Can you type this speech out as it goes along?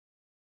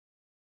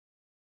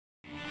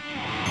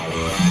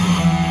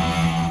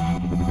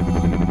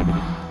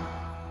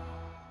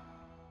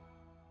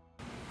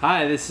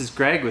Hi, this is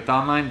Greg with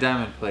Online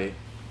Diamond Plate.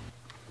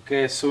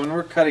 Okay, so when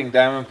we're cutting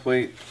diamond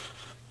plate,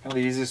 one of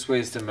the easiest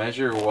ways to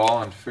measure a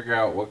wall and figure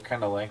out what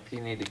kind of length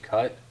you need to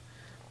cut.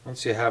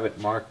 Once you have it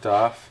marked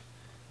off,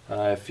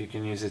 if you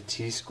can use a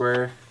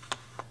T-square,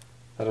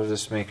 that'll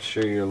just make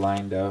sure you're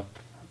lined up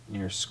and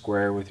you're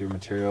square with your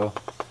material.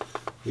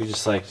 We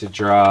just like to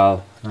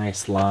draw a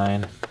nice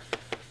line,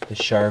 the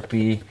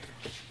Sharpie.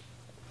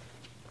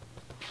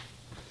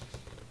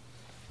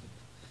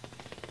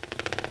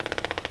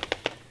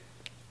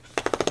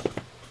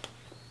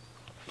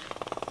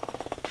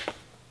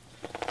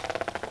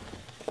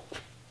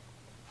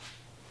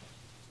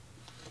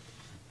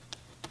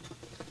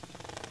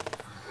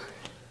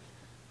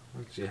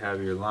 Once you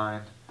have your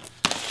line,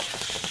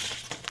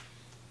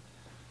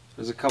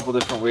 there's a couple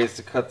different ways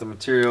to cut the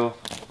material,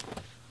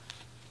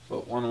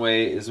 but one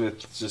way is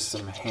with just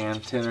some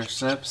hand tinner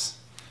snips.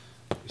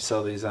 We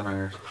sell these on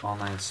our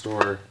online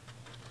store,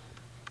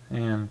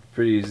 and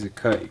pretty easy to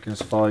cut. You can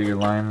just follow your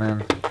line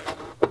then.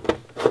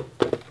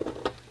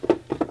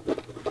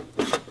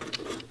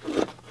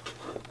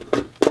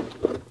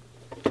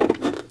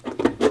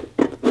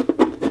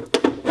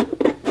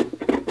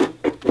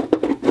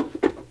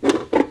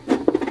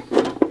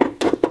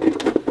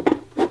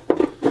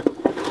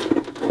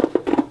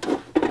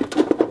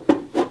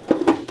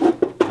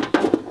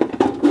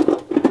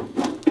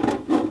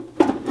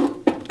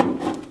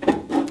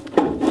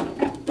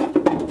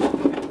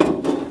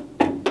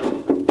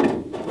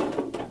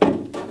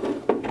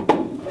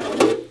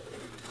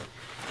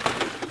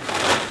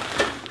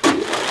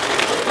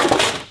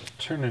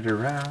 Turn it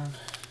around.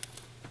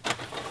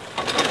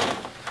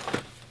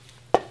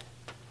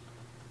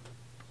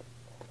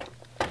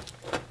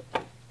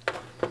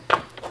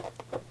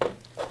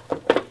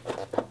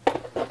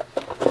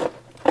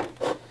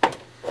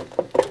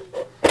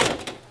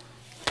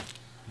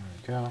 There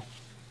we go.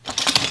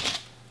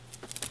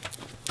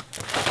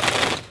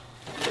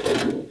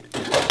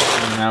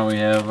 And now we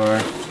have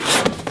our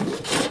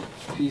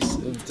piece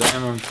of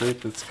diamond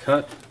plate that's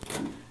cut,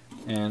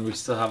 and we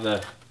still have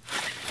the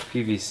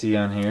PVC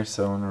on here,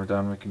 so when we're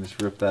done we can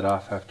just rip that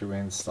off after we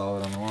install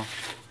it on the wall.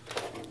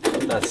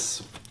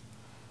 That's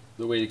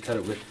the way to cut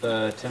it with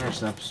tinner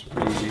snips.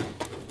 Pretty easy.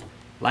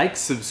 Like,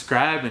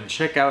 subscribe, and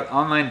check out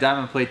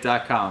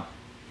OnlineDiamondPlate.com.